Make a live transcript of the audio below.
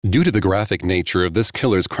Due to the graphic nature of this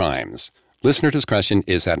killer's crimes, listener discretion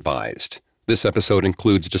is advised. This episode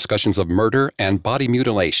includes discussions of murder and body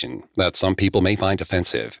mutilation that some people may find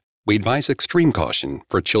offensive. We advise extreme caution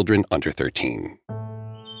for children under 13.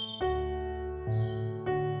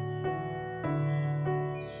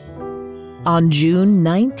 On June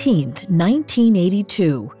 19,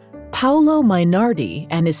 1982, Paolo Mainardi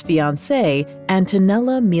and his fiancée,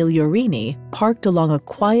 Antonella Migliorini, parked along a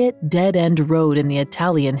quiet, dead-end road in the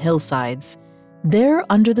Italian hillsides. There,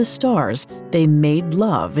 under the stars, they made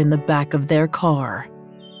love in the back of their car.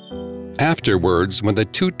 Afterwards, when the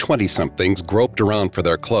two 20-somethings groped around for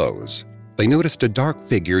their clothes, they noticed a dark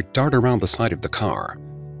figure dart around the side of the car.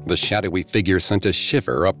 The shadowy figure sent a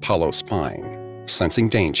shiver up Paolo's spine. Sensing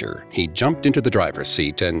danger, he jumped into the driver's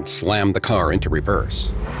seat and slammed the car into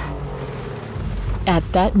reverse. At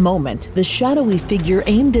that moment, the shadowy figure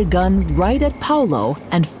aimed a gun right at Paolo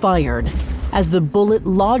and fired. As the bullet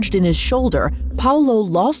lodged in his shoulder, Paolo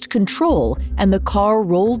lost control and the car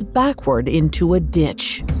rolled backward into a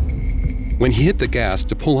ditch. When he hit the gas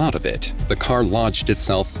to pull out of it, the car lodged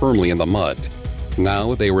itself firmly in the mud.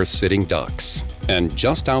 Now they were sitting ducks, and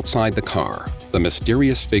just outside the car, the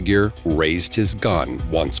mysterious figure raised his gun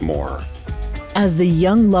once more. As the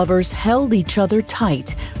young lovers held each other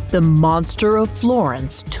tight, the Monster of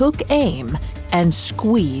Florence took aim and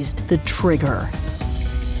squeezed the trigger.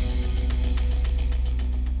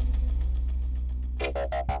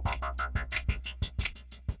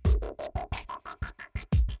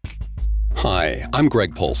 Hi, I'm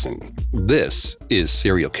Greg Polson. This is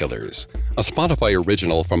Serial Killers, a Spotify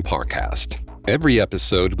original from Parcast. Every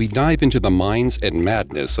episode, we dive into the minds and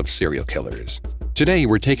madness of serial killers. Today,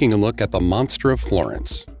 we're taking a look at the Monster of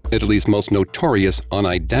Florence, Italy's most notorious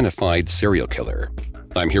unidentified serial killer.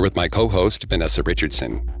 I'm here with my co-host, Vanessa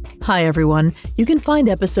Richardson. Hi, everyone. You can find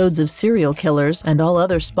episodes of Serial Killers and all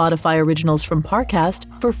other Spotify originals from Parcast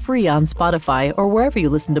for free on Spotify or wherever you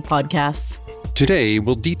listen to podcasts. Today,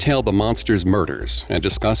 we'll detail the monster's murders and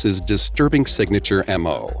discuss his disturbing signature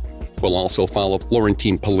MO. We'll also follow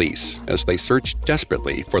Florentine police as they search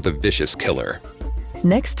desperately for the vicious killer.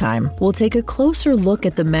 Next time, we'll take a closer look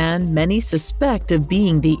at the man many suspect of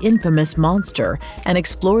being the infamous monster and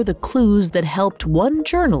explore the clues that helped one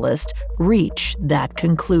journalist reach that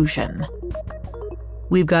conclusion.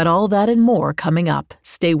 We've got all that and more coming up.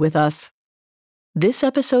 Stay with us. This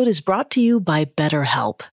episode is brought to you by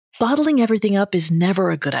BetterHelp. Bottling everything up is never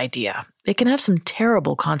a good idea. It can have some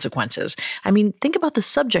terrible consequences. I mean, think about the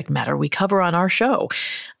subject matter we cover on our show.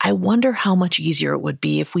 I wonder how much easier it would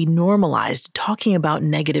be if we normalized talking about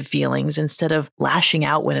negative feelings instead of lashing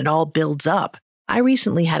out when it all builds up. I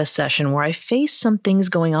recently had a session where I faced some things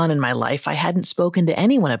going on in my life I hadn't spoken to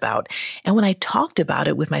anyone about, and when I talked about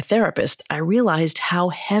it with my therapist, I realized how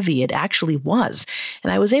heavy it actually was,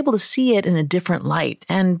 and I was able to see it in a different light,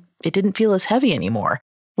 and it didn't feel as heavy anymore.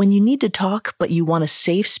 When you need to talk, but you want a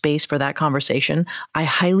safe space for that conversation, I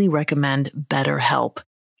highly recommend BetterHelp.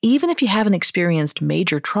 Even if you haven't experienced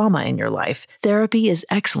major trauma in your life, therapy is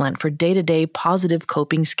excellent for day-to-day positive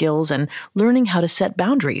coping skills and learning how to set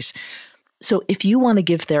boundaries. So if you want to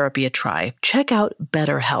give therapy a try, check out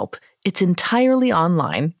BetterHelp. It's entirely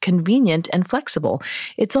online, convenient, and flexible.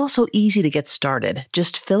 It's also easy to get started.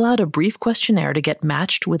 Just fill out a brief questionnaire to get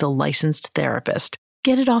matched with a licensed therapist.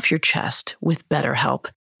 Get it off your chest with BetterHelp.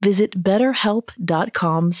 Visit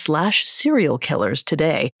betterhelp.com/serialkillers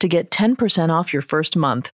today to get 10% off your first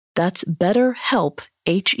month. That's BetterHelp,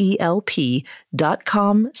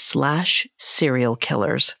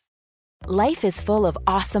 HELP.com/serialkillers. Life is full of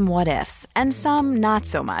awesome what-ifs, and some not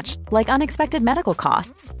so much, like unexpected medical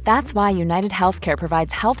costs. That's why United Healthcare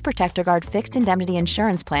provides Health Protector Guard fixed indemnity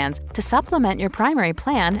insurance plans to supplement your primary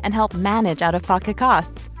plan and help manage out-of-pocket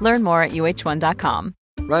costs. Learn more at UH1.com.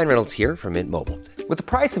 Ryan Reynolds here from Mint Mobile. With the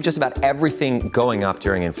price of just about everything going up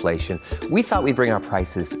during inflation, we thought we'd bring our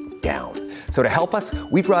prices down. So to help us,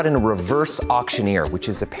 we brought in a reverse auctioneer, which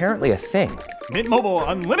is apparently a thing. Mint Mobile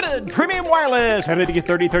Unlimited Premium Wireless. How to get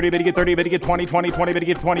 30, 30, bit to get 30, bit to get 20, 20, 20, bit to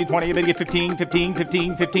get 20, 20, bit to get 15, 15,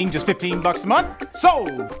 15, 15, just $15 a month?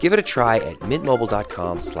 Sold! Give it a try at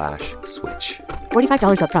mintmobile.com/switch.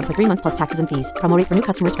 $45 up front for 3 months plus taxes and fees. Promo rate for new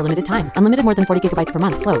customers for limited time. Unlimited more than 40 gigabytes per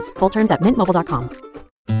month. Slows full terms at mintmobile.com.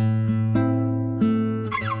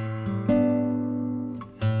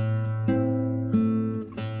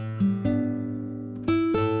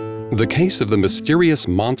 The case of the mysterious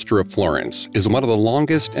Monster of Florence is one of the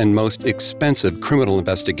longest and most expensive criminal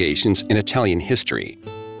investigations in Italian history.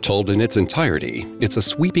 Told in its entirety, it's a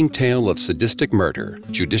sweeping tale of sadistic murder,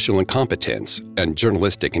 judicial incompetence, and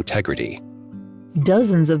journalistic integrity.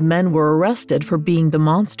 Dozens of men were arrested for being the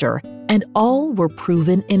monster, and all were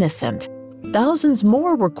proven innocent. Thousands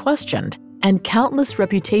more were questioned, and countless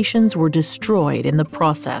reputations were destroyed in the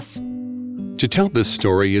process. To tell this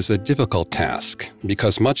story is a difficult task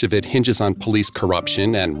because much of it hinges on police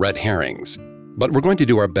corruption and red herrings. But we're going to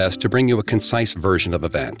do our best to bring you a concise version of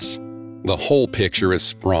events. The whole picture is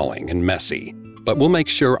sprawling and messy, but we'll make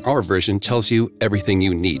sure our version tells you everything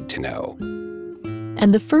you need to know.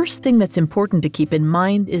 And the first thing that's important to keep in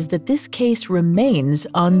mind is that this case remains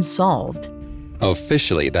unsolved.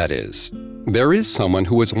 Officially, that is. There is someone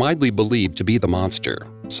who is widely believed to be the monster,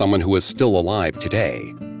 someone who is still alive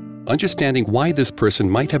today. Understanding why this person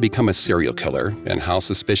might have become a serial killer and how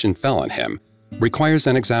suspicion fell on him requires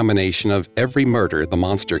an examination of every murder the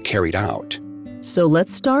monster carried out. So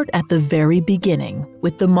let's start at the very beginning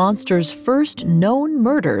with the monster's first known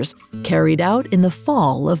murders carried out in the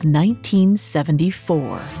fall of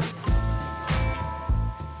 1974.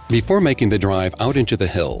 Before making the drive out into the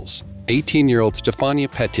hills, 18-year-old Stefania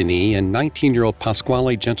Pettini and 19-year-old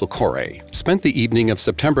Pasquale Gentilecore spent the evening of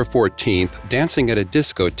September 14th dancing at a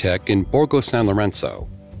discotheque in Borgo San Lorenzo,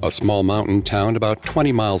 a small mountain town about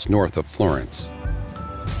 20 miles north of Florence.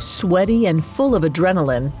 Sweaty and full of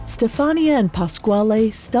adrenaline, Stefania and Pasquale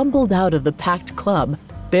stumbled out of the packed club,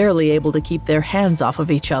 barely able to keep their hands off of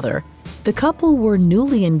each other. The couple were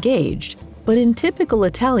newly engaged, but in typical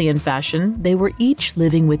Italian fashion, they were each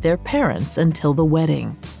living with their parents until the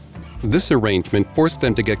wedding. This arrangement forced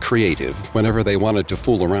them to get creative whenever they wanted to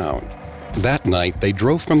fool around. That night, they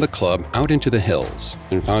drove from the club out into the hills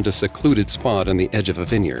and found a secluded spot on the edge of a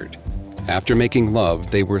vineyard. After making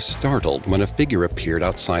love, they were startled when a figure appeared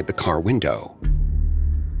outside the car window.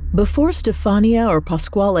 Before Stefania or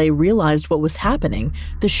Pasquale realized what was happening,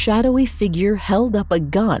 the shadowy figure held up a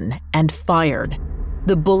gun and fired.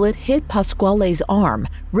 The bullet hit Pasquale's arm,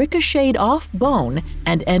 ricocheted off bone,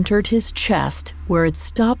 and entered his chest, where it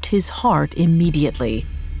stopped his heart immediately.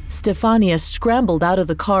 Stefania scrambled out of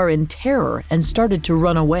the car in terror and started to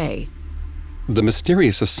run away. The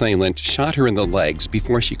mysterious assailant shot her in the legs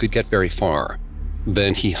before she could get very far.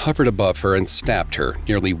 Then he hovered above her and stabbed her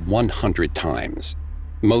nearly 100 times.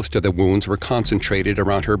 Most of the wounds were concentrated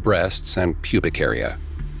around her breasts and pubic area.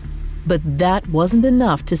 But that wasn't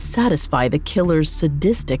enough to satisfy the killer's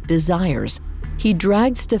sadistic desires. He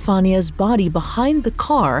dragged Stefania's body behind the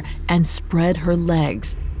car and spread her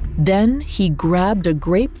legs. Then he grabbed a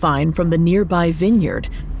grapevine from the nearby vineyard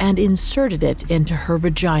and inserted it into her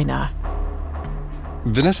vagina.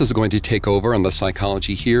 Vanessa's going to take over on the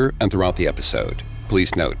psychology here and throughout the episode.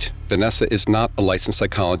 Please note, Vanessa is not a licensed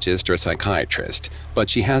psychologist or psychiatrist, but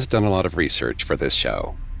she has done a lot of research for this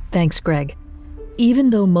show. Thanks, Greg. Even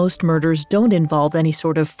though most murders don't involve any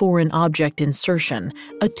sort of foreign object insertion,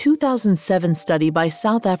 a 2007 study by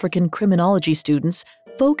South African criminology students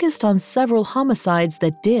focused on several homicides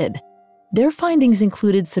that did. Their findings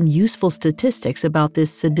included some useful statistics about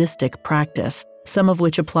this sadistic practice, some of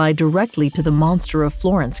which apply directly to the Monster of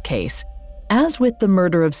Florence case. As with the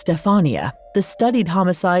murder of Stefania, the studied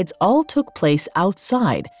homicides all took place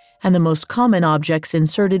outside, and the most common objects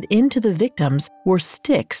inserted into the victims were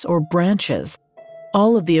sticks or branches.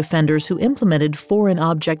 All of the offenders who implemented foreign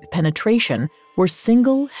object penetration were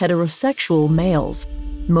single heterosexual males.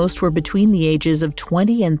 Most were between the ages of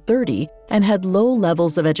 20 and 30 and had low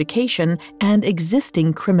levels of education and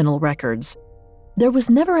existing criminal records. There was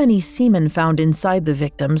never any semen found inside the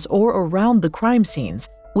victims or around the crime scenes,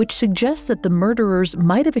 which suggests that the murderers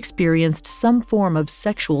might have experienced some form of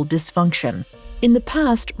sexual dysfunction. In the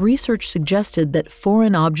past, research suggested that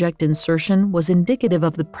foreign object insertion was indicative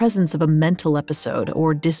of the presence of a mental episode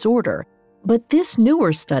or disorder. But this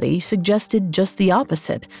newer study suggested just the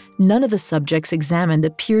opposite. None of the subjects examined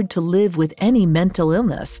appeared to live with any mental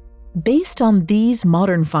illness. Based on these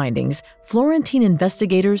modern findings, Florentine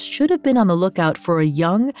investigators should have been on the lookout for a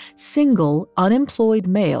young, single, unemployed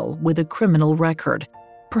male with a criminal record.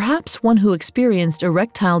 Perhaps one who experienced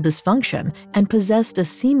erectile dysfunction and possessed a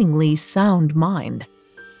seemingly sound mind.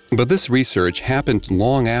 But this research happened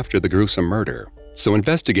long after the gruesome murder, so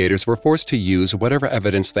investigators were forced to use whatever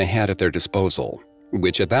evidence they had at their disposal,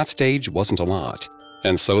 which at that stage wasn't a lot.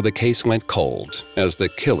 And so the case went cold as the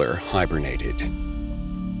killer hibernated.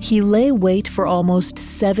 He lay wait for almost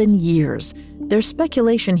 7 years. There's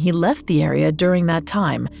speculation he left the area during that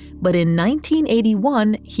time, but in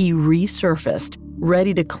 1981, he resurfaced,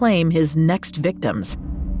 ready to claim his next victims.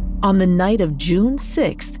 On the night of June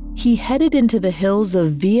 6th, he headed into the hills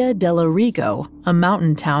of Via dell'Origo, a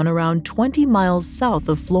mountain town around 20 miles south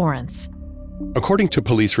of Florence. According to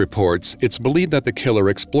police reports, it's believed that the killer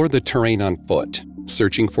explored the terrain on foot,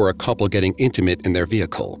 searching for a couple getting intimate in their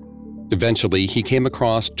vehicle. Eventually, he came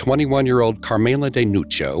across 21-year-old Carmela De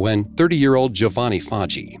Nuccio and 30-year-old Giovanni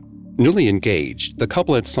Faggi. Newly engaged, the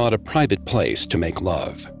couple had sought a private place to make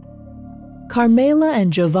love. Carmela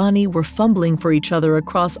and Giovanni were fumbling for each other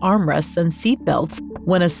across armrests and seatbelts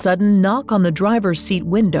when a sudden knock on the driver's seat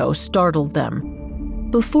window startled them.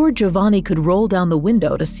 Before Giovanni could roll down the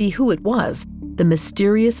window to see who it was, the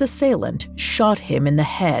mysterious assailant shot him in the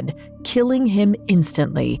head, killing him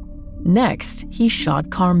instantly. Next, he shot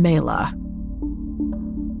Carmela.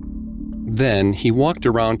 Then he walked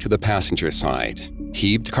around to the passenger side,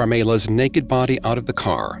 heaved Carmela's naked body out of the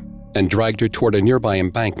car, and dragged her toward a nearby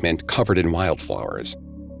embankment covered in wildflowers.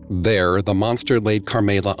 There, the monster laid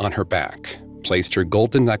Carmela on her back, placed her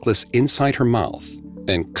golden necklace inside her mouth,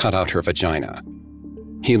 and cut out her vagina.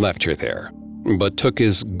 He left her there, but took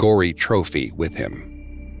his gory trophy with him.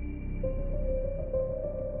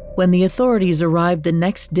 When the authorities arrived the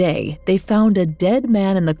next day, they found a dead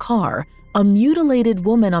man in the car, a mutilated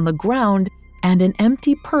woman on the ground, and an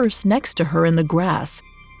empty purse next to her in the grass.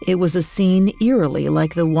 It was a scene eerily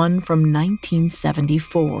like the one from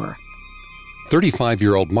 1974.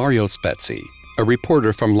 35-year-old Mario Spezzi, a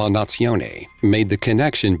reporter from La Nazione, made the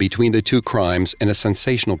connection between the two crimes in a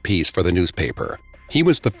sensational piece for the newspaper. He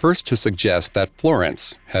was the first to suggest that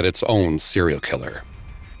Florence had its own serial killer.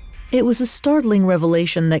 It was a startling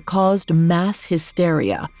revelation that caused mass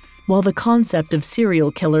hysteria. While the concept of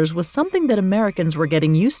serial killers was something that Americans were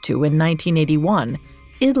getting used to in 1981,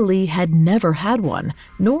 Italy had never had one,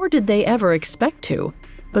 nor did they ever expect to.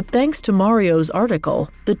 But thanks to Mario's article,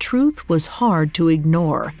 the truth was hard to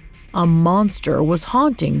ignore. A monster was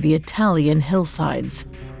haunting the Italian hillsides.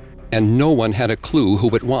 And no one had a clue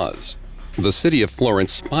who it was. The city of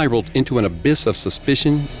Florence spiraled into an abyss of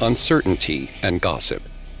suspicion, uncertainty, and gossip.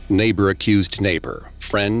 Neighbor accused neighbor,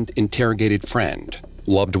 friend interrogated friend.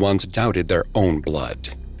 Loved ones doubted their own blood.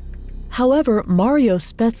 However, Mario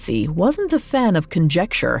Spezzi wasn't a fan of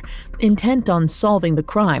conjecture. Intent on solving the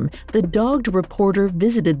crime, the dogged reporter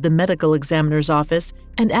visited the medical examiner's office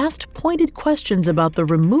and asked pointed questions about the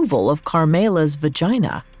removal of Carmela's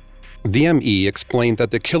vagina. The ME explained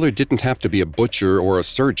that the killer didn't have to be a butcher or a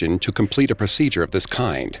surgeon to complete a procedure of this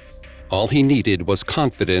kind. All he needed was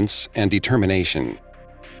confidence and determination.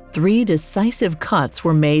 3 decisive cuts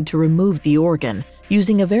were made to remove the organ,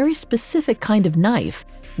 using a very specific kind of knife,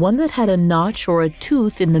 one that had a notch or a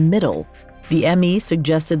tooth in the middle. The ME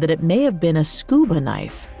suggested that it may have been a scuba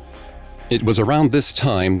knife. It was around this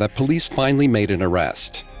time that police finally made an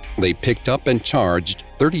arrest. They picked up and charged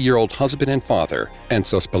 30-year-old husband and father,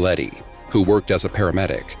 Enzo Spalletti, who worked as a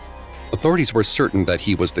paramedic. Authorities were certain that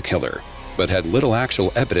he was the killer, but had little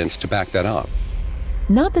actual evidence to back that up.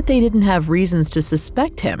 Not that they didn't have reasons to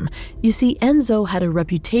suspect him. You see, Enzo had a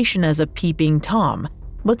reputation as a peeping Tom.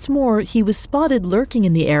 What's more, he was spotted lurking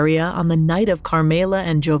in the area on the night of Carmela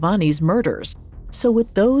and Giovanni's murders. So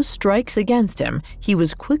with those strikes against him, he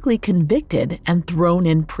was quickly convicted and thrown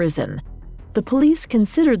in prison. The police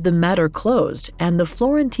considered the matter closed, and the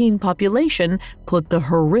Florentine population put the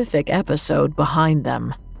horrific episode behind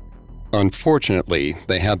them. Unfortunately,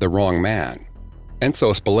 they had the wrong man.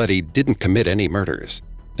 Enzo Spalletti didn't commit any murders,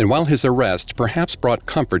 and while his arrest perhaps brought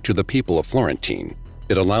comfort to the people of Florentine,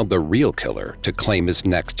 it allowed the real killer to claim his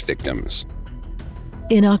next victims.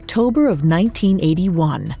 In October of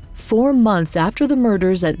 1981, 4 months after the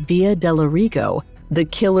murders at Via dell'Origo, the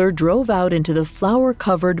killer drove out into the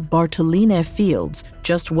flower-covered Bartoline fields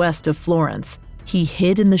just west of Florence. He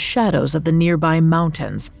hid in the shadows of the nearby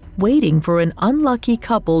mountains, waiting for an unlucky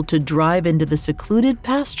couple to drive into the secluded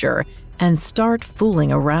pasture and start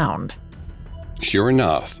fooling around. Sure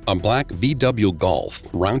enough, a black VW Golf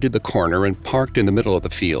rounded the corner and parked in the middle of the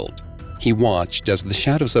field. He watched as the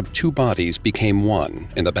shadows of 2 bodies became one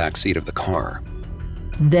in the back seat of the car.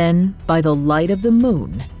 Then, by the light of the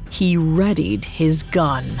moon, he readied his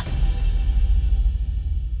gun.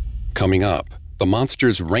 Coming up, the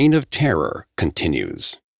monster's reign of terror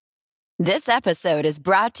continues. This episode is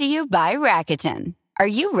brought to you by Rakuten. Are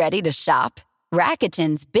you ready to shop?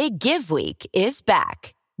 Rakuten's Big Give Week is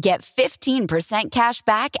back. Get 15% cash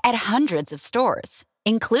back at hundreds of stores,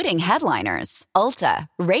 including headliners, Ulta,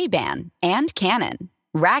 Ray-Ban, and Canon.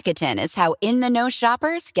 Rakuten is how in-the-know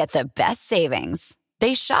shoppers get the best savings.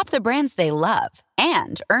 They shop the brands they love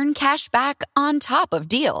and earn cash back on top of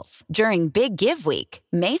deals during Big Give Week,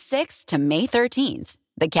 May 6th to May 13th.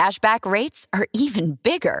 The cashback rates are even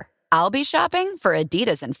bigger. I'll be shopping for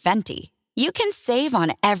Adidas and Fenty. You can save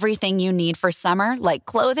on everything you need for summer, like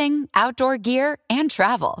clothing, outdoor gear, and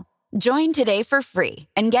travel. Join today for free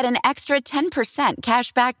and get an extra 10%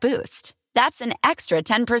 cashback boost. That's an extra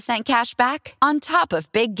 10% cashback on top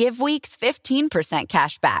of Big Give Week's 15%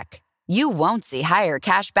 cashback. you won't see higher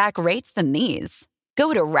cashback rates than these.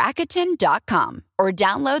 Go to Rakuten.com or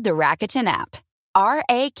download the Rakuten app.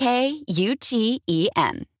 RAKUTEN.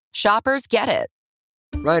 Shoppers get it.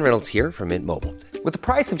 Ryan Reynolds here from Mint Mobile. With the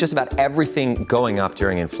price of just about everything going up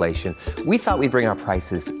during inflation, we thought we'd bring our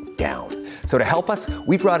prices down. So to help us,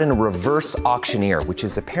 we brought in a reverse auctioneer, which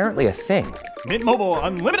is apparently a thing. Mint Mobile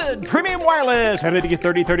Unlimited Premium Wireless. How to get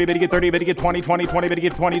 30, 30, bit to get 30, bit to get 20, 20, 20, bit to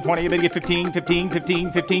get 20, 20, bit to get 15, 15,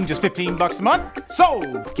 15, 15, just $15 a month?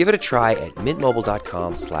 Sold! Give it a try at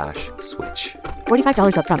mintmobile.com/switch.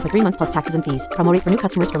 $45 up front for 3 months plus taxes and fees. Promo rate for new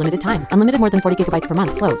customers for limited time. Unlimited more than 40 gigabytes per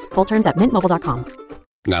month. Slows full terms at mintmobile.com.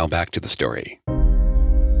 Now back to the story.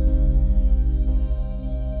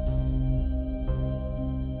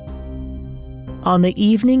 On the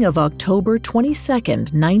evening of October 22,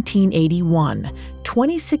 1981,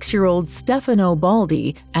 26-year-old Stefano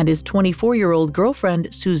Baldi and his 24-year-old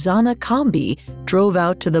girlfriend Susanna Cambi drove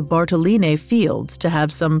out to the Bartolini fields to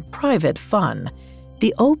have some private fun.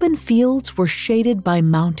 The open fields were shaded by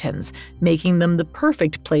mountains, making them the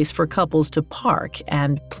perfect place for couples to park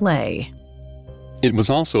and play. It was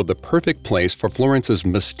also the perfect place for Florence's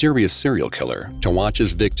mysterious serial killer to watch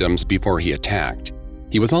his victims before he attacked.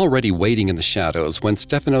 He was already waiting in the shadows when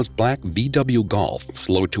Stefano's black VW Golf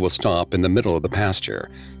slowed to a stop in the middle of the pasture.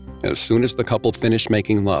 As soon as the couple finished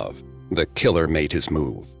making love, the killer made his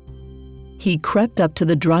move. He crept up to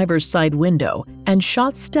the driver's side window and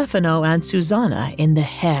shot Stefano and Susanna in the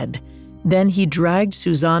head. Then he dragged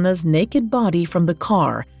Susanna's naked body from the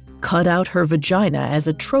car, cut out her vagina as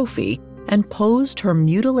a trophy, and posed her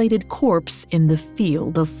mutilated corpse in the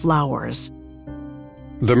field of flowers.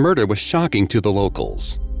 The murder was shocking to the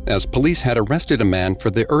locals, as police had arrested a man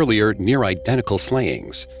for the earlier near-identical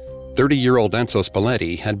slayings. 30-year-old Enzo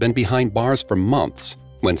Spalletti had been behind bars for months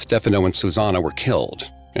when Stefano and Susanna were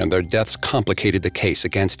killed, and their deaths complicated the case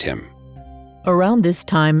against him. Around this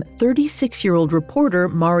time, 36-year-old reporter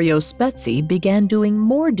Mario Spezzi began doing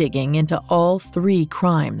more digging into all three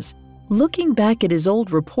crimes. Looking back at his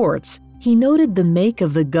old reports, he noted the make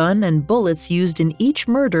of the gun and bullets used in each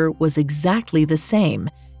murder was exactly the same,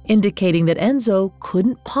 indicating that Enzo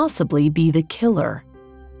couldn't possibly be the killer.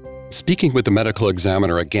 Speaking with the medical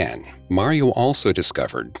examiner again, Mario also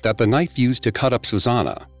discovered that the knife used to cut up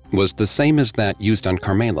Susanna was the same as that used on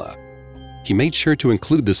Carmela. He made sure to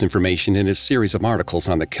include this information in his series of articles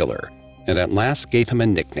on the killer, and at last gave him a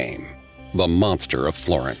nickname, the Monster of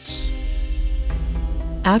Florence.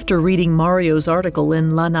 After reading Mario's article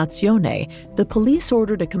in La Nazione, the police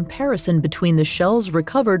ordered a comparison between the shells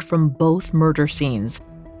recovered from both murder scenes.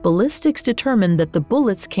 Ballistics determined that the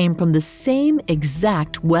bullets came from the same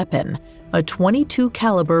exact weapon, a .22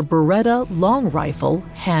 caliber Beretta long rifle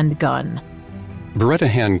handgun. Beretta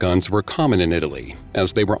handguns were common in Italy,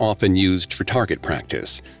 as they were often used for target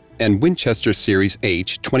practice, and Winchester Series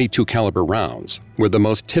H .22 caliber rounds were the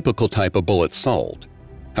most typical type of bullets sold.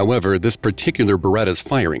 However, this particular Beretta's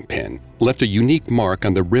firing pin left a unique mark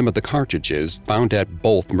on the rim of the cartridges found at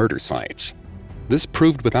both murder sites. This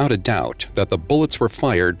proved without a doubt that the bullets were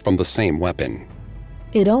fired from the same weapon.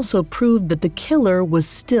 It also proved that the killer was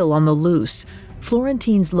still on the loose.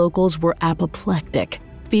 Florentine's locals were apoplectic.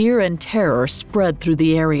 Fear and terror spread through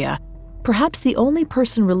the area. Perhaps the only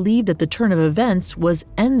person relieved at the turn of events was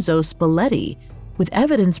Enzo Spalletti. With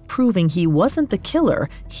evidence proving he wasn't the killer,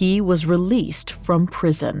 he was released from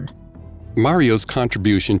prison. Mario's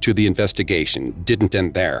contribution to the investigation didn't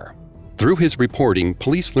end there. Through his reporting,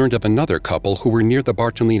 police learned of another couple who were near the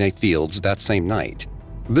Bartolini fields that same night.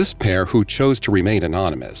 This pair, who chose to remain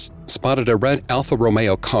anonymous, spotted a red Alfa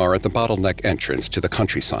Romeo car at the bottleneck entrance to the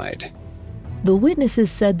countryside. The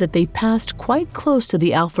witnesses said that they passed quite close to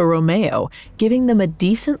the Alfa Romeo, giving them a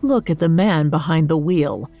decent look at the man behind the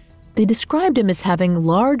wheel. They described him as having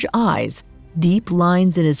large eyes, deep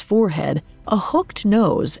lines in his forehead, a hooked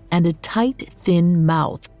nose, and a tight, thin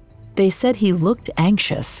mouth. They said he looked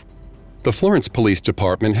anxious. The Florence Police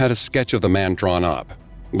Department had a sketch of the man drawn up,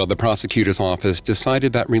 but the prosecutor's office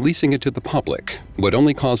decided that releasing it to the public would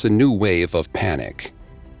only cause a new wave of panic.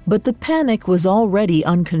 But the panic was already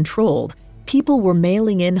uncontrolled. People were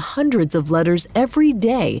mailing in hundreds of letters every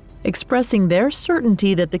day expressing their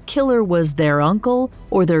certainty that the killer was their uncle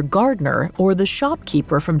or their gardener or the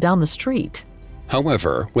shopkeeper from down the street.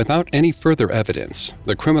 However, without any further evidence,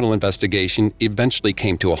 the criminal investigation eventually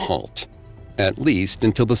came to a halt, at least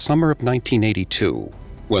until the summer of 1982,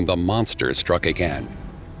 when the monster struck again.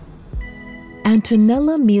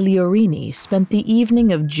 Antonella Migliorini spent the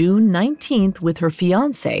evening of June 19th with her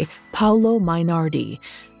fiancé, Paolo Mainardi.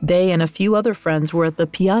 They and a few other friends were at the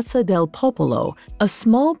Piazza del Popolo, a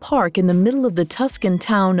small park in the middle of the Tuscan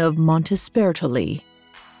town of Montespertoli.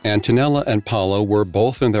 Antonella and Paolo were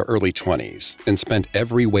both in their early 20s and spent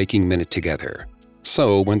every waking minute together.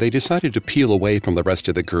 So when they decided to peel away from the rest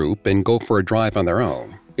of the group and go for a drive on their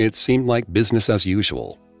own, it seemed like business as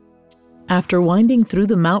usual. After winding through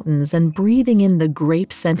the mountains and breathing in the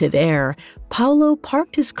grape-scented air, Paolo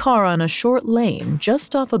parked his car on a short lane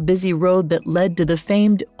just off a busy road that led to the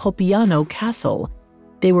famed Poppiano Castle.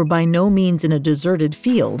 They were by no means in a deserted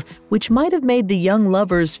field, which might have made the young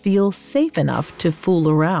lovers feel safe enough to fool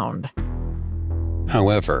around.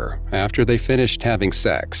 However, after they finished having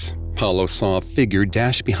sex, Paolo saw a figure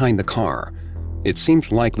dash behind the car. It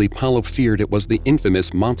seems likely Paolo feared it was the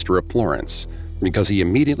infamous Monster of Florence, because he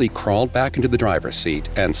immediately crawled back into the driver's seat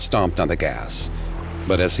and stomped on the gas.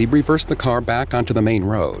 But as he reversed the car back onto the main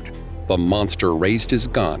road, the monster raised his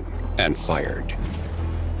gun and fired.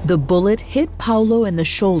 The bullet hit Paolo in the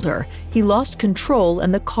shoulder. He lost control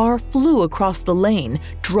and the car flew across the lane,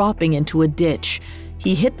 dropping into a ditch.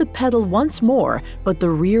 He hit the pedal once more, but the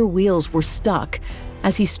rear wheels were stuck.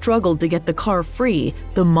 As he struggled to get the car free,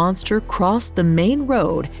 the monster crossed the main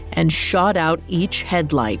road and shot out each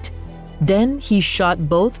headlight. Then he shot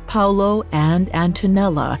both Paolo and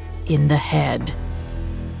Antonella in the head.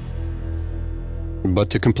 But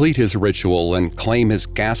to complete his ritual and claim his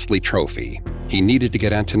ghastly trophy, he needed to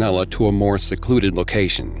get Antonella to a more secluded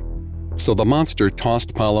location. So the monster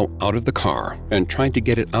tossed Paolo out of the car and tried to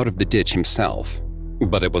get it out of the ditch himself,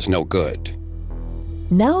 but it was no good.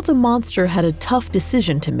 Now the monster had a tough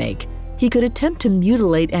decision to make. He could attempt to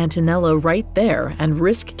mutilate Antonella right there and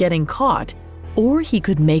risk getting caught, or he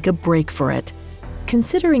could make a break for it.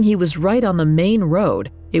 Considering he was right on the main road,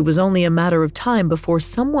 it was only a matter of time before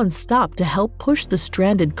someone stopped to help push the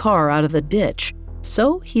stranded car out of the ditch.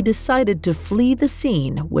 So he decided to flee the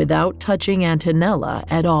scene without touching Antonella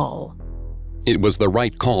at all. It was the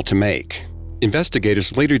right call to make.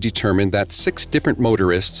 Investigators later determined that 6 different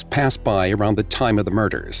motorists passed by around the time of the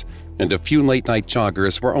murders, and a few late-night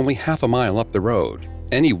joggers were only half a mile up the road.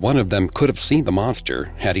 Any one of them could have seen the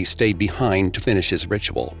monster had he stayed behind to finish his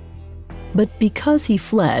ritual. But because he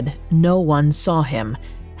fled, no one saw him.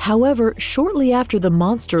 However, shortly after the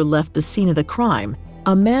monster left the scene of the crime,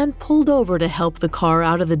 a man pulled over to help the car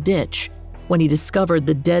out of the ditch. When he discovered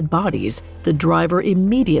the dead bodies, the driver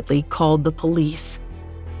immediately called the police.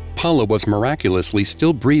 Paolo was miraculously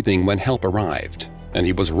still breathing when help arrived, and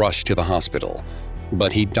he was rushed to the hospital,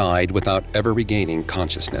 but he died without ever regaining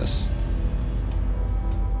consciousness.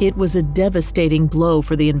 It was a devastating blow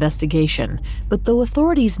for the investigation, but though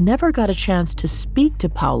authorities never got a chance to speak to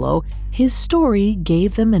Paolo, his story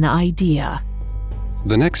gave them an idea.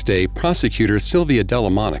 The next day, prosecutor Silvia Della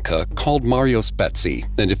Monica called Mario Spezzi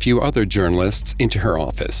and a few other journalists into her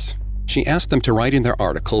office. She asked them to write in their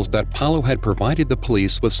articles that Paolo had provided the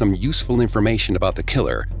police with some useful information about the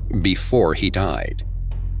killer before he died.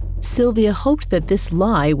 Sylvia hoped that this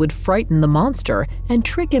lie would frighten the monster and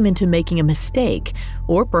trick him into making a mistake,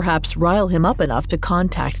 or perhaps rile him up enough to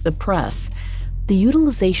contact the press. The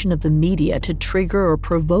utilization of the media to trigger or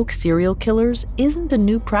provoke serial killers isn't a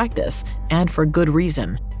new practice, and for good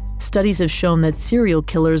reason. Studies have shown that serial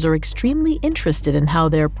killers are extremely interested in how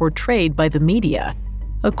they're portrayed by the media.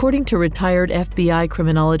 According to retired FBI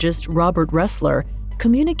criminologist Robert Ressler,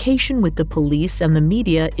 communication with the police and the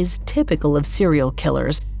media is typical of serial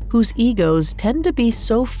killers, whose egos tend to be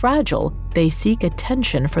so fragile they seek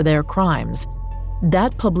attention for their crimes.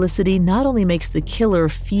 That publicity not only makes the killer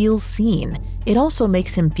feel seen, it also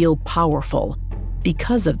makes him feel powerful.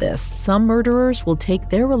 Because of this, some murderers will take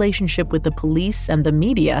their relationship with the police and the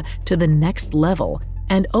media to the next level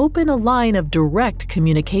and open a line of direct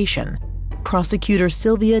communication. Prosecutor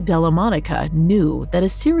Silvia Della Monica knew that a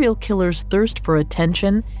serial killer's thirst for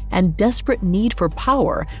attention and desperate need for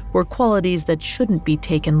power were qualities that shouldn't be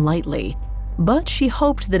taken lightly. But she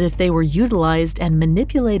hoped that if they were utilized and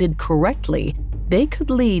manipulated correctly, they could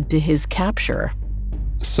lead to his capture.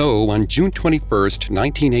 So, on June 21,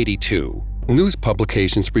 1982, news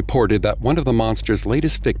publications reported that one of the monster's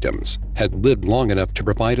latest victims had lived long enough to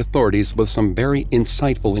provide authorities with some very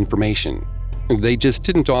insightful information. They just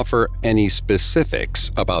didn't offer any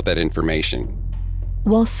specifics about that information.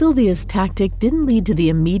 While Sylvia's tactic didn't lead to the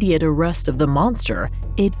immediate arrest of the monster,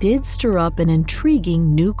 it did stir up an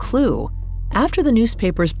intriguing new clue. After the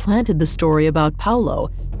newspapers planted the story about Paolo,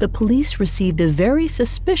 the police received a very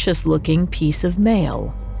suspicious-looking piece of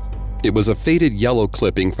mail. It was a faded yellow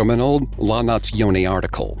clipping from an old La Nazione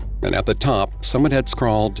article, and at the top, someone had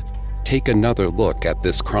scrawled, "Take another look at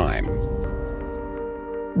this crime."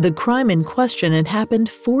 The crime in question had happened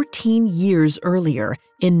 14 years earlier,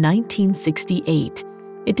 in 1968.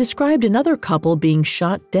 It described another couple being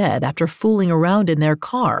shot dead after fooling around in their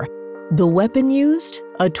car. The weapon used?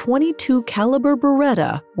 A .22 caliber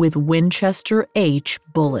Beretta with Winchester H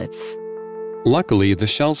bullets. Luckily, the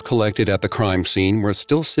shells collected at the crime scene were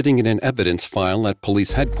still sitting in an evidence file at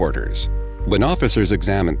police headquarters. When officers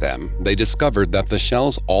examined them, they discovered that the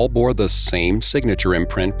shells all bore the same signature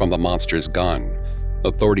imprint from the monster's gun.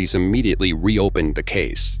 Authorities immediately reopened the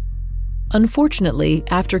case. Unfortunately,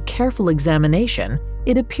 after careful examination,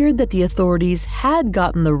 it appeared that the authorities had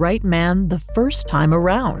gotten the right man the first time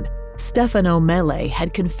around. Stefano Mele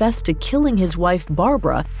had confessed to killing his wife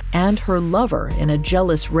Barbara and her lover in a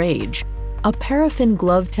jealous rage. A paraffin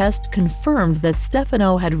glove test confirmed that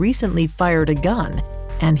Stefano had recently fired a gun,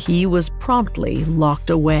 and he was promptly locked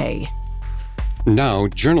away. Now,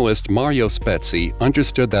 journalist Mario Spezzi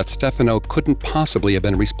understood that Stefano couldn't possibly have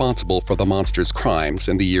been responsible for the monster's crimes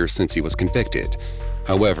in the years since he was convicted.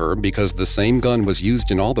 However, because the same gun was used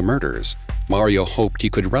in all the murders, Mario hoped he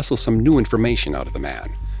could wrestle some new information out of the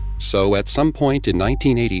man. So at some point in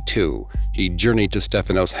 1982, he journeyed to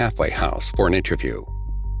Stefano's halfway house for an interview.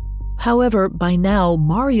 However, by now,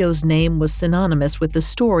 Mario's name was synonymous with the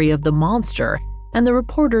story of the monster, and the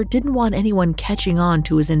reporter didn't want anyone catching on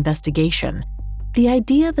to his investigation. The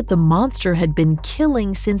idea that the monster had been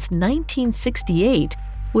killing since 1968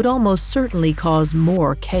 would almost certainly cause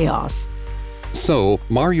more chaos. So,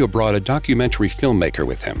 Mario brought a documentary filmmaker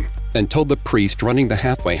with him and told the priest running the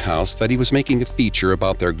halfway house that he was making a feature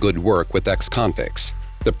about their good work with ex-convicts.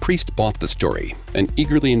 The priest bought the story and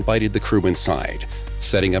eagerly invited the crew inside,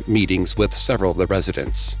 setting up meetings with several of the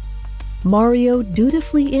residents. Mario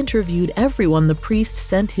dutifully interviewed everyone the priest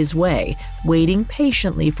sent his way, waiting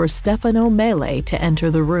patiently for Stefano Mele to enter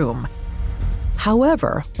the room.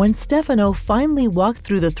 However, when Stefano finally walked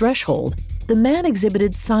through the threshold, the man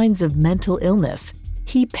exhibited signs of mental illness.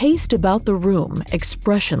 He paced about the room,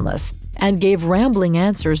 expressionless, and gave rambling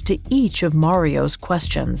answers to each of Mario's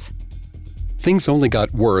questions. Things only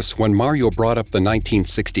got worse when Mario brought up the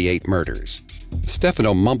 1968 murders.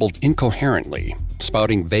 Stefano mumbled incoherently,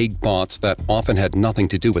 spouting vague thoughts that often had nothing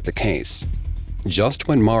to do with the case. Just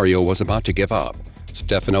when Mario was about to give up,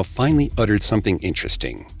 Stefano finally uttered something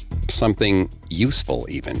interesting. Something useful,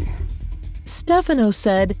 even. Stefano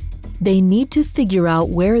said, "They need to figure out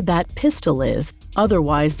where that pistol is,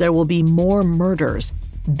 otherwise there will be more murders.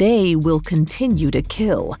 They will continue to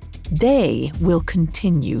kill. They will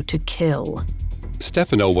continue to kill."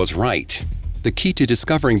 Stefano was right. The key to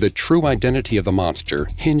discovering the true identity of the monster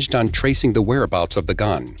hinged on tracing the whereabouts of the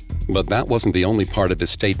gun. But that wasn't the only part of his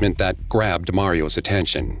statement that grabbed Mario's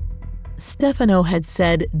attention. Stefano had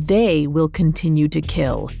said they will continue to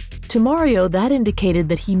kill. To Mario, that indicated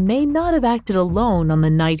that he may not have acted alone on the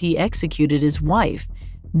night he executed his wife.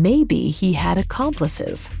 Maybe he had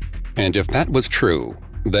accomplices. And if that was true,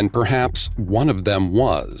 then perhaps one of them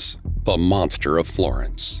was the Monster of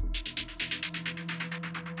Florence.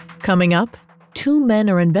 Coming up, 2 men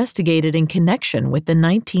are investigated in connection with the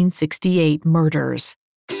 1968 murders.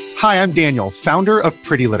 Hi, I'm Daniel, founder of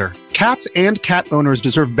Pretty Litter. Cats and cat owners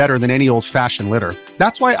deserve better than any old-fashioned litter.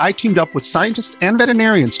 That's why I teamed up with scientists and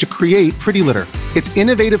veterinarians to create Pretty Litter. Its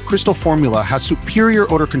innovative crystal formula has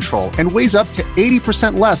superior odor control and weighs up to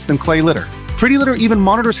 80% less than clay litter. Pretty Litter even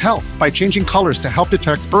monitors health by changing colors to help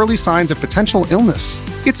detect early signs of potential illness.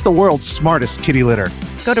 It's the world's smartest kitty litter.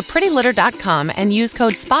 Go to prettylitter.com and use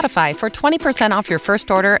code SPOTIFY for 20% off your first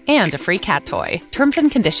order and a free cat toy. Terms and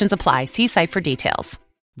conditions apply. See site for details.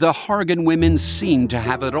 The Hargan women seemed to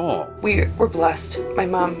have it all. We were blessed. My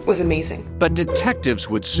mom was amazing. But detectives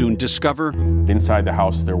would soon discover Inside the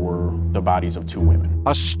house, there were the bodies of 2 women.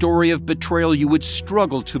 a story of betrayal you would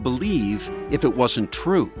struggle to believe if it wasn't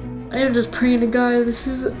true. I am just praying to God, this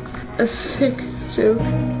is a sick joke.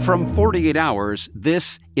 From 48 Hours,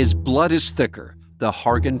 this is Blood is Thicker, the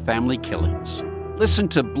Hargan Family Killings. Listen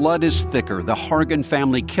to Blood is Thicker, the Hargan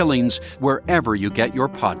Family Killings, wherever you get your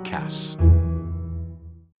podcasts.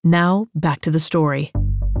 Now, back to the story.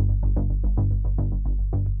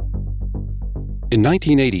 In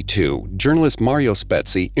 1982, journalist Mario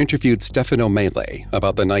Spezzi interviewed Stefano Mele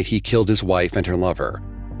about the night he killed his wife and her lover.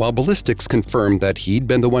 While ballistics confirmed that he'd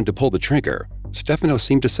been the one to pull the trigger, Stefano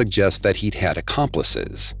seemed to suggest that he'd had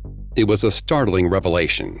accomplices. It was a startling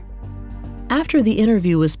revelation. After the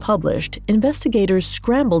interview was published, investigators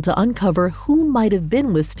scrambled to uncover who might have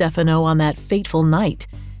been with Stefano on that fateful night.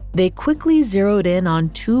 They quickly zeroed in on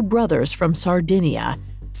 2 brothers from Sardinia,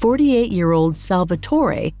 48-year-old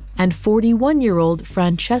Salvatore and 41-year-old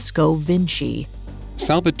Francesco Vinci.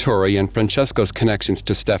 Salvatore and Francesco's connections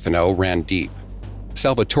to Stefano ran deep.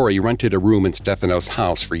 Salvatore rented a room in Stefano's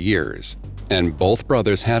house for years, and both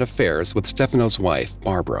brothers had affairs with Stefano's wife,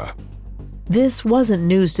 Barbara. This wasn't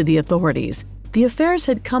news to the authorities. The affairs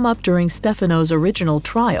had come up during Stefano's original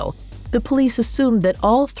trial. The police assumed that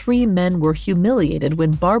all three men were humiliated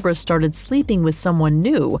when Barbara started sleeping with someone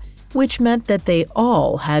new, which meant that they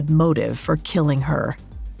all had motive for killing her.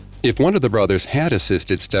 If one of the brothers had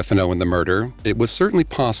assisted Stefano in the murder, it was certainly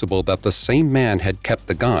possible that the same man had kept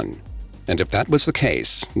the gun. And if that was the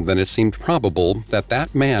case, then it seemed probable that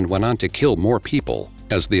that man went on to kill more people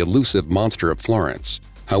as the elusive Monster of Florence.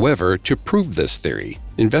 However, to prove this theory,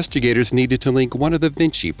 investigators needed to link one of the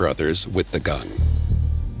Vinci brothers with the gun.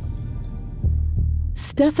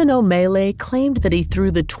 Stefano Mele claimed that he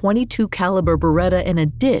threw the .22 caliber Beretta in a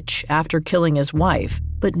ditch after killing his wife,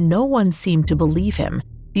 but no one seemed to believe him.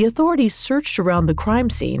 The authorities searched around the crime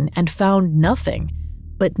scene and found nothing.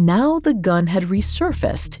 But now the gun had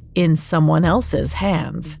resurfaced in someone else's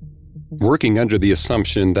hands. Working under the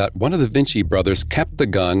assumption that one of the Vinci brothers kept the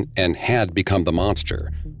gun and had become the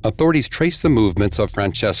monster, authorities traced the movements of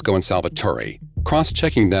Francesco and Salvatore,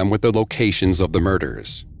 cross-checking them with the locations of the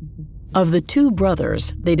murders. Of the two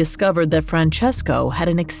brothers, they discovered that Francesco had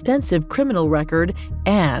an extensive criminal record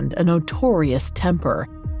and a notorious temper.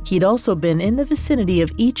 He'd also been in the vicinity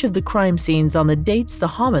of each of the crime scenes on the dates the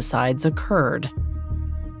homicides occurred.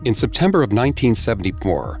 In September of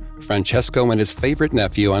 1974, Francesco and his favorite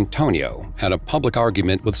nephew Antonio had a public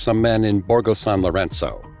argument with some men in Borgo San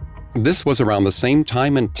Lorenzo. This was around the same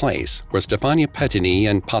time and place where Stefania Pettini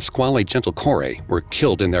and Pasquale Gentilecore were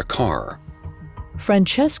killed in their car.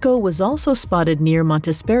 Francesco was also spotted near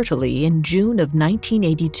Montespertoli in June of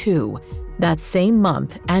 1982. That same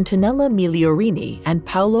month, Antonella Migliorini and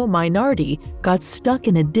Paolo Mainardi got stuck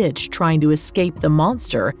in a ditch trying to escape the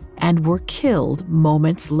monster and were killed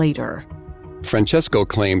moments later. Francesco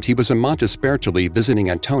claimed he was in Montespertoli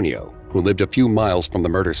visiting Antonio, who lived a few miles from the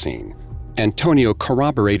murder scene. Antonio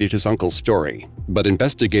corroborated his uncle's story, but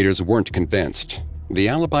investigators weren't convinced. The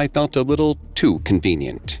alibi felt a little too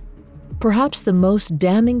convenient. Perhaps the most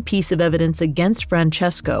damning piece of evidence against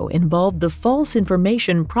Francesco involved the false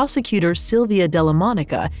information prosecutor Silvia Della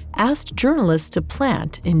Monica asked journalists to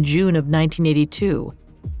plant in June of 1982.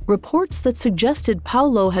 Reports that suggested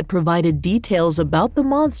Paolo had provided details about the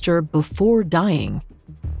monster before dying.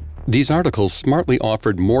 These articles smartly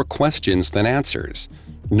offered more questions than answers.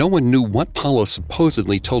 No one knew what Paolo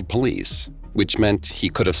supposedly told police, which meant he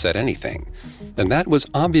could have said anything. And that was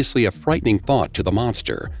obviously a frightening thought to the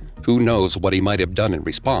monster. Who knows what he might have done in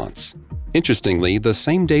response? Interestingly, the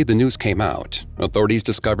same day the news came out, authorities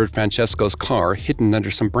discovered Francesco's car hidden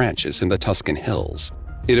under some branches in the Tuscan hills.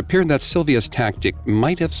 It appeared that Silvia's tactic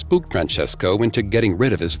might have spooked Francesco into getting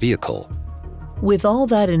rid of his vehicle. With all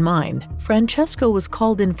that in mind, Francesco was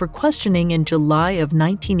called in for questioning in July of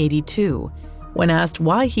 1982. When asked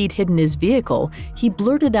why he'd hidden his vehicle, he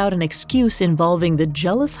blurted out an excuse involving the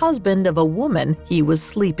jealous husband of a woman he was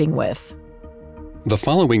sleeping with. The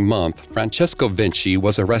following month, Francesco Vinci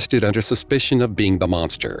was arrested under suspicion of being the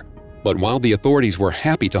monster. But while the authorities were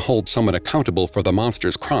happy to hold someone accountable for the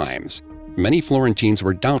monster's crimes, many Florentines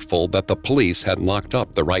were doubtful that the police had locked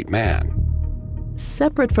up the right man.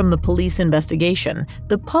 Separate from the police investigation,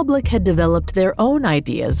 the public had developed their own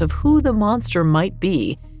ideas of who the monster might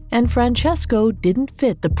be, and Francesco didn't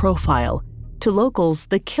fit the profile. To locals,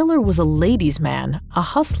 the killer was a ladies' man, a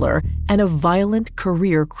hustler, and a violent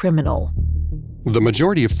career criminal. The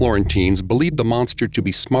majority of Florentines believed the monster to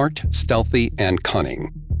be smart, stealthy, and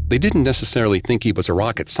cunning. They didn't necessarily think he was a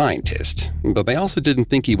rocket scientist, but they also didn't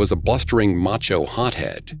think he was a blustering macho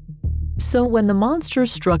hothead. So when the monster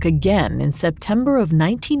struck again in September of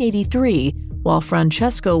 1983, while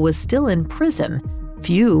Francesco was still in prison,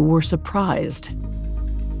 few were surprised.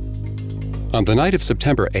 On the night of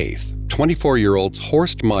September 8th, 24-year-olds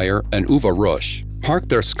Horst Meyer and Uwe Rusch parked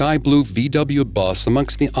their sky blue VW bus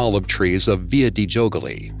amongst the olive trees of Via di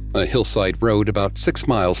Giogoli, a hillside road about 6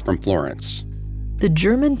 miles from Florence. The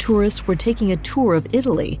German tourists were taking a tour of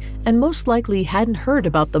Italy and most likely hadn't heard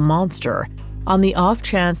about the monster. On the off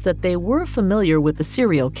chance that they were familiar with the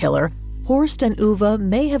serial killer, Horst and Uwe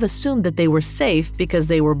may have assumed that they were safe because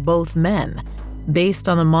they were both men. Based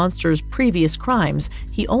on the monster's previous crimes,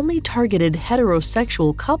 he only targeted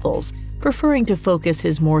heterosexual couples, preferring to focus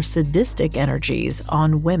his more sadistic energies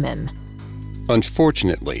on women.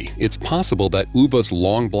 Unfortunately, it's possible that Uwe's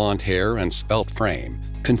long blonde hair and svelte frame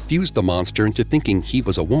confused the monster into thinking he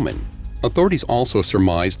was a woman. Authorities also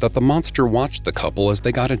surmised that the monster watched the couple as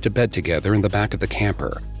they got into bed together in the back of the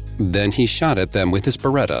camper. Then he shot at them with his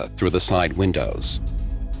Beretta through the side windows.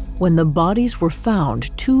 When the bodies were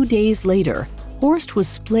found 2 days later, Horst was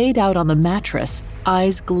splayed out on the mattress,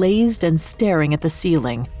 eyes glazed and staring at the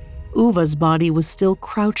ceiling. Uwe's body was still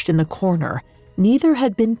crouched in the corner. Neither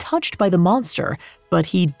had been touched by the monster, but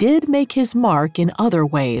he did make his mark in other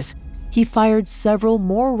ways. He fired several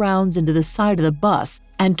more rounds into the side of the bus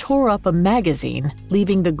and tore up a magazine,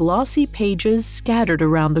 leaving the glossy pages scattered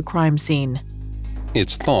around the crime scene.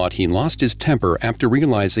 It's thought he lost his temper after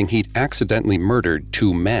realizing he'd accidentally murdered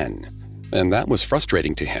 2 men, and that was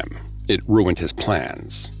frustrating to him. It ruined his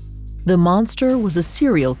plans. The monster was a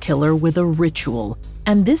serial killer with a ritual,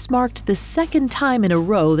 and this marked the second time in a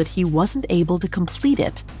row that he wasn't able to complete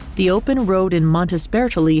it. The open road in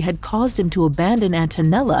Montespertoli had caused him to abandon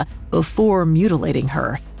Antonella before mutilating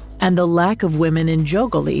her, and the lack of women in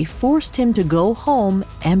Giogoli forced him to go home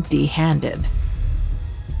empty-handed.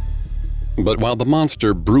 But while the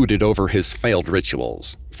monster brooded over his failed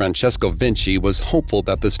rituals, Francesco Vinci was hopeful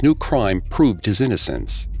that this new crime proved his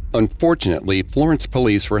innocence. Unfortunately, Florence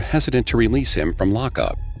police were hesitant to release him from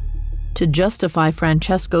lockup. To justify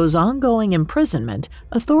Francesco's ongoing imprisonment,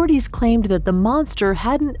 authorities claimed that the monster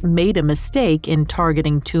hadn't made a mistake in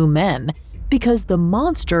targeting 2 men because the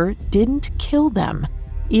monster didn't kill them.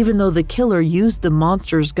 Even though the killer used the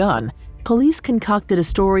monster's gun, police concocted a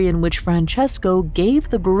story in which Francesco gave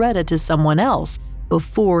the Beretta to someone else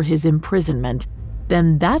before his imprisonment.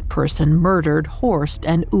 Then that person murdered Horst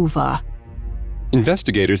and Uva.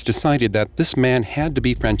 Investigators decided that this man had to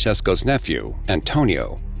be Francesco's nephew,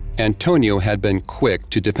 Antonio. Antonio had been quick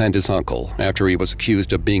to defend his uncle after he was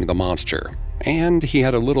accused of being the monster, and he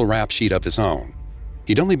had a little rap sheet of his own.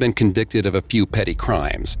 He'd only been convicted of a few petty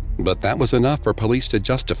crimes, but that was enough for police to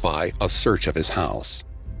justify a search of his house.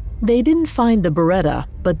 They didn't find the Beretta,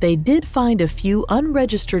 but they did find a few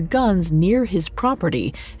unregistered guns near his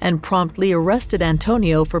property and promptly arrested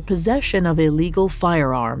Antonio for possession of illegal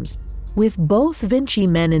firearms. With both Vinci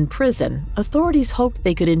men in prison, authorities hoped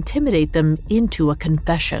they could intimidate them into a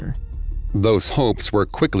confession. Those hopes were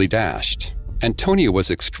quickly dashed. Antonio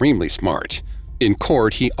was extremely smart. In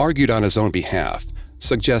court, he argued on his own behalf,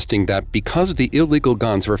 suggesting that because the illegal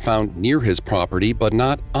guns were found near his property but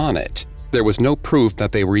not on it, there was no proof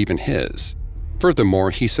that they were even his. Furthermore,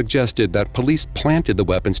 he suggested that police planted the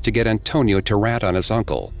weapons to get Antonio to rat on his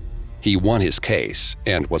uncle. He won his case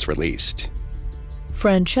and was released.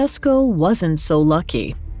 Francesco wasn't so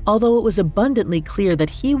lucky. Although it was abundantly clear that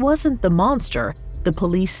he wasn't the monster, the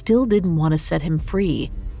police still didn't want to set him free.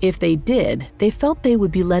 If they did, they felt they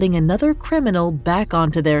would be letting another criminal back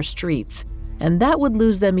onto their streets, and that would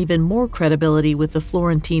lose them even more credibility with the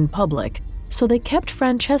Florentine public. So they kept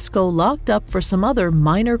Francesco locked up for some other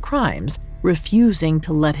minor crimes, refusing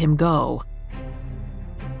to let him go.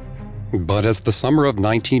 But as the summer of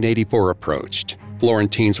 1984 approached,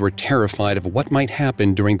 Florentines were terrified of what might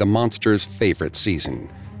happen during the monster's favorite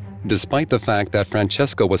season. Despite the fact that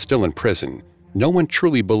Francesco was still in prison, no one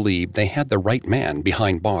truly believed they had the right man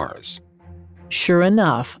behind bars. Sure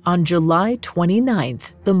enough, on July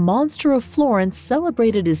 29th, the Monster of Florence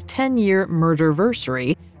celebrated his 10-year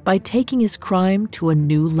murderversary by taking his crime to a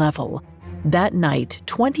new level. That night,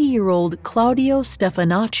 20-year-old Claudio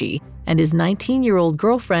Stefanacci and his 19-year-old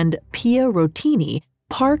girlfriend Pia Rotini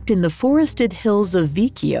parked in the forested hills of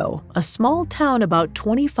Vicchio, a small town about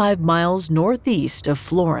 25 miles northeast of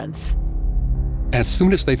Florence. As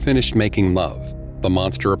soon as they finished making love, the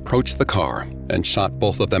monster approached the car and shot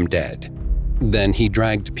both of them dead. Then he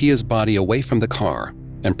dragged Pia's body away from the car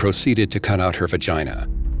and proceeded to cut out her vagina.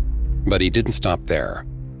 But he didn't stop there.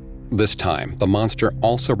 This time, the monster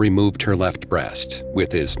also removed her left breast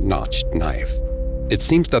with his notched knife. It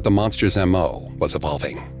seems that the monster's MO was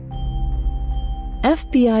evolving.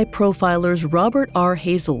 FBI profilers Robert R.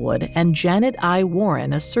 Hazelwood and Janet I.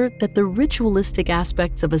 Warren assert that the ritualistic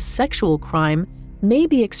aspects of a sexual crime may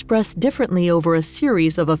be expressed differently over a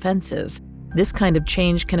series of offenses. This kind of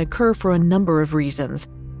change can occur for a number of reasons.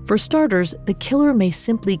 For starters, the killer may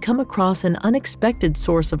simply come across an unexpected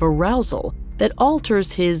source of arousal that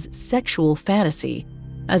alters his sexual fantasy.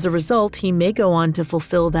 As a result, he may go on to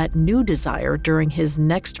fulfill that new desire during his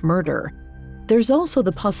next murder. There's also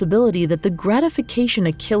the possibility that the gratification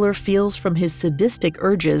a killer feels from his sadistic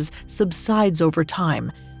urges subsides over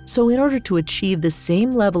time. So in order to achieve the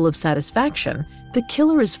same level of satisfaction, the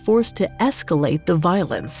killer is forced to escalate the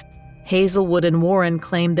violence. Hazelwood and Warren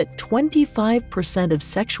claim that 25% of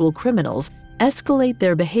sexual criminals escalate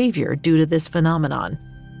their behavior due to this phenomenon.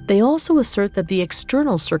 They also assert that the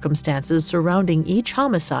external circumstances surrounding each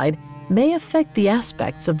homicide may affect the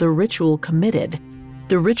aspects of the ritual committed.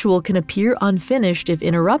 The ritual can appear unfinished if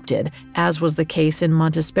interrupted, as was the case in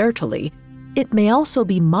Montespertoli. It may also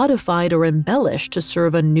be modified or embellished to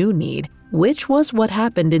serve a new need, which was what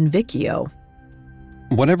happened in Vicchio.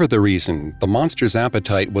 Whatever the reason, the monster's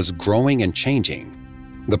appetite was growing and changing.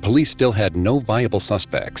 The police still had no viable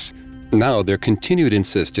suspects, Now their continued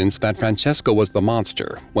insistence that Francesco was the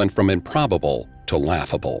monster went from improbable to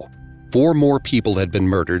laughable. 4 more people had been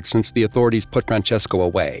murdered since the authorities put Francesco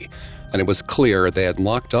away, and it was clear they had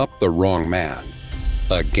locked up the wrong man.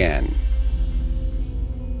 Again.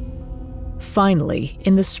 Finally,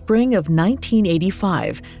 in the spring of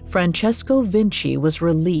 1985, Francesco Vinci was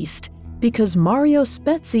released. Because Mario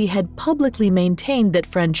Spezzi had publicly maintained that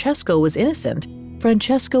Francesco was innocent,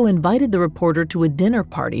 Francesco invited the reporter to a dinner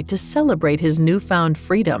party to celebrate his newfound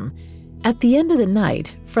freedom. At the end of the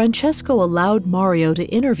night, Francesco allowed Mario to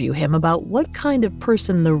interview him about what kind of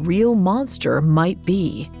person the real monster might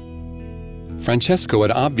be. Francesco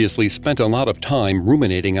had obviously spent a lot of time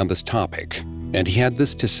ruminating on this topic, and he had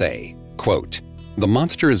this to say, quote, "The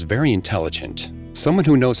monster is very intelligent. Someone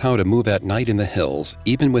who knows how to move at night in the hills,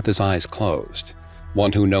 even with his eyes closed.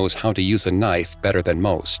 One who knows how to use a knife better than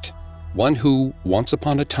most. One who, once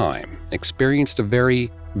upon a time, experienced a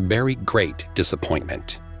very, very great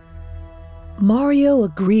disappointment." Mario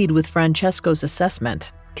agreed with Francesco's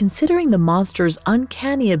assessment. Considering the monster's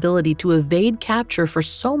uncanny ability to evade capture for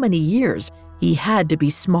so many years, he had to be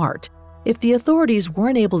smart. If the authorities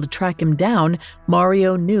weren't able to track him down,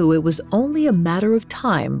 Mario knew it was only a matter of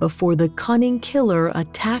time before the cunning killer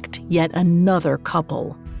attacked yet another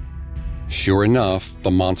couple. Sure enough,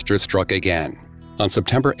 the monster struck again. On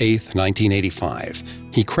September 8, 1985,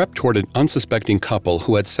 he crept toward an unsuspecting couple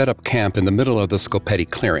who had set up camp in the middle of the Scopetti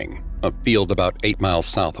clearing, a field about 8 miles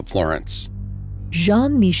south of Florence.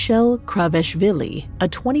 Jean-Michel Kraveshvili, a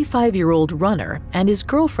 25-year-old runner, and his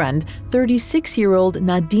girlfriend, 36-year-old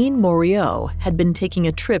Nadine Moreau, had been taking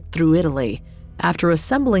a trip through Italy. After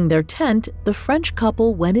assembling their tent, the French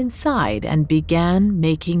couple went inside and began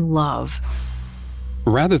making love.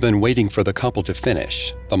 Rather than waiting for the couple to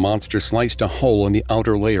finish, the monster sliced a hole in the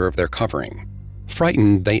outer layer of their covering.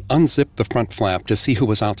 Frightened, they unzipped the front flap to see who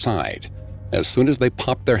was outside. As soon as they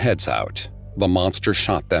popped their heads out, the monster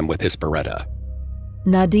shot them with his Beretta.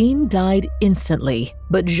 Nadine died instantly,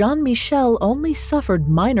 but Jean-Michel only suffered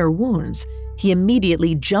minor wounds. He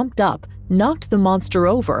immediately jumped up, knocked the monster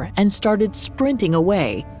over, and started sprinting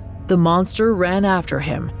away. The monster ran after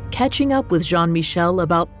him, catching up with Jean-Michel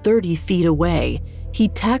about 30 feet away. He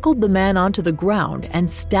tackled the man onto the ground and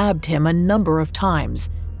stabbed him a number of times,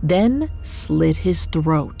 then slit his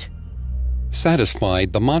throat.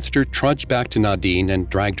 Satisfied, the monster trudged back to Nadine and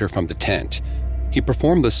dragged her from the tent. He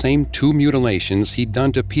performed the same 2 mutilations he'd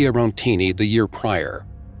done to Pierontini the year prior,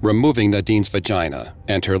 removing Nadine's vagina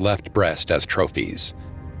and her left breast as trophies.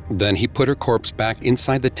 Then he put her corpse back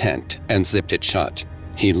inside the tent and zipped it shut.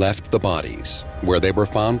 He left the bodies, where they were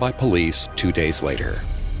found by police 2 days later.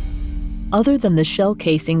 Other than the shell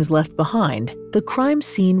casings left behind, the crime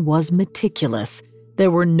scene was meticulous.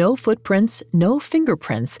 There were no footprints, no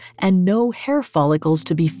fingerprints, and no hair follicles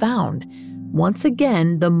to be found. Once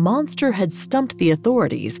again, the monster had stumped the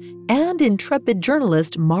authorities and intrepid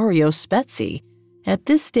journalist Mario Spezzi. At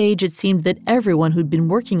this stage, it seemed that everyone who'd been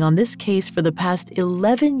working on this case for the past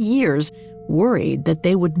 11 years worried that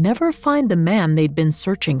they would never find the man they'd been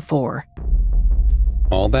searching for.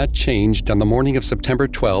 All that changed on the morning of September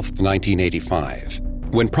 12, 1985.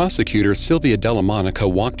 When prosecutor Sylvia Della Monica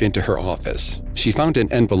walked into her office, she found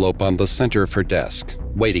an envelope on the center of her desk,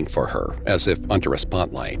 waiting for her, as if under a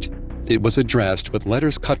spotlight. It was addressed with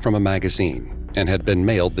letters cut from a magazine and had been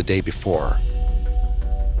mailed the day before.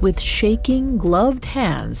 With shaking, gloved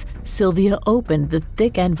hands, Sylvia opened the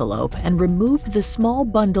thick envelope and removed the small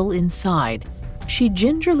bundle inside. She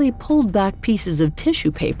gingerly pulled back pieces of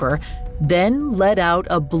tissue paper, then let out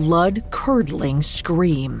a blood-curdling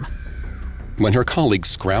scream. When her colleagues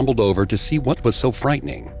scrambled over to see what was so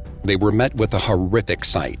frightening, they were met with a horrific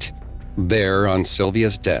sight. There, on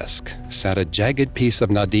Sylvia's desk, sat a jagged piece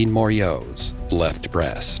of Nadine Moreau's left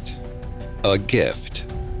breast. A gift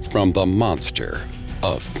from the Monster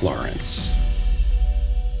of Florence.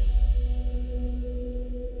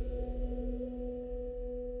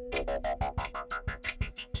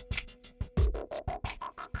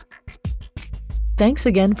 Thanks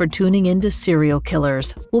again for tuning in to Serial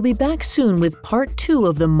Killers. We'll be back soon with part 2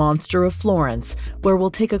 of The Monster of Florence, where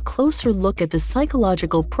we'll take a closer look at the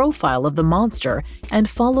psychological profile of the monster and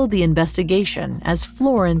follow the investigation as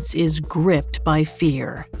Florence is gripped by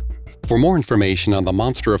fear. For more information on The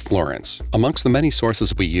Monster of Florence, amongst the many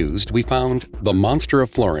sources we used, we found The Monster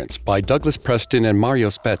of Florence by Douglas Preston and Mario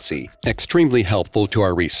Spezzi extremely helpful to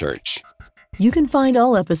our research. You can find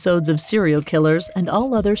all episodes of Serial Killers and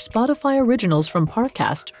all other Spotify originals from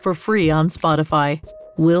Parcast for free on Spotify.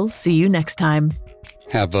 We'll see you next time.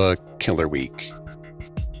 Have a killer week.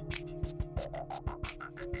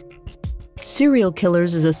 Serial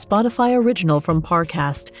Killers is a Spotify original from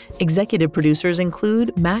Parcast. Executive producers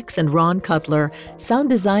include Max and Ron Cutler. Sound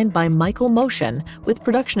designed by Michael Motion, with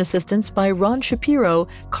production assistance by Ron Shapiro,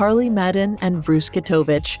 Carly Madden, and Bruce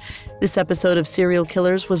Kitovich. This episode of Serial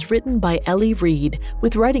Killers was written by Ellie Reed,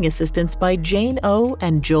 with writing assistance by Jane O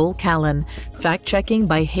and Joel Callan, fact-checking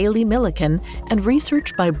by Haley Milliken, and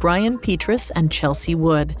research by Brian Petrus and Chelsea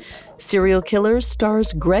Wood. Serial Killers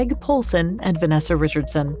stars Greg Polson and Vanessa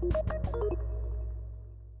Richardson.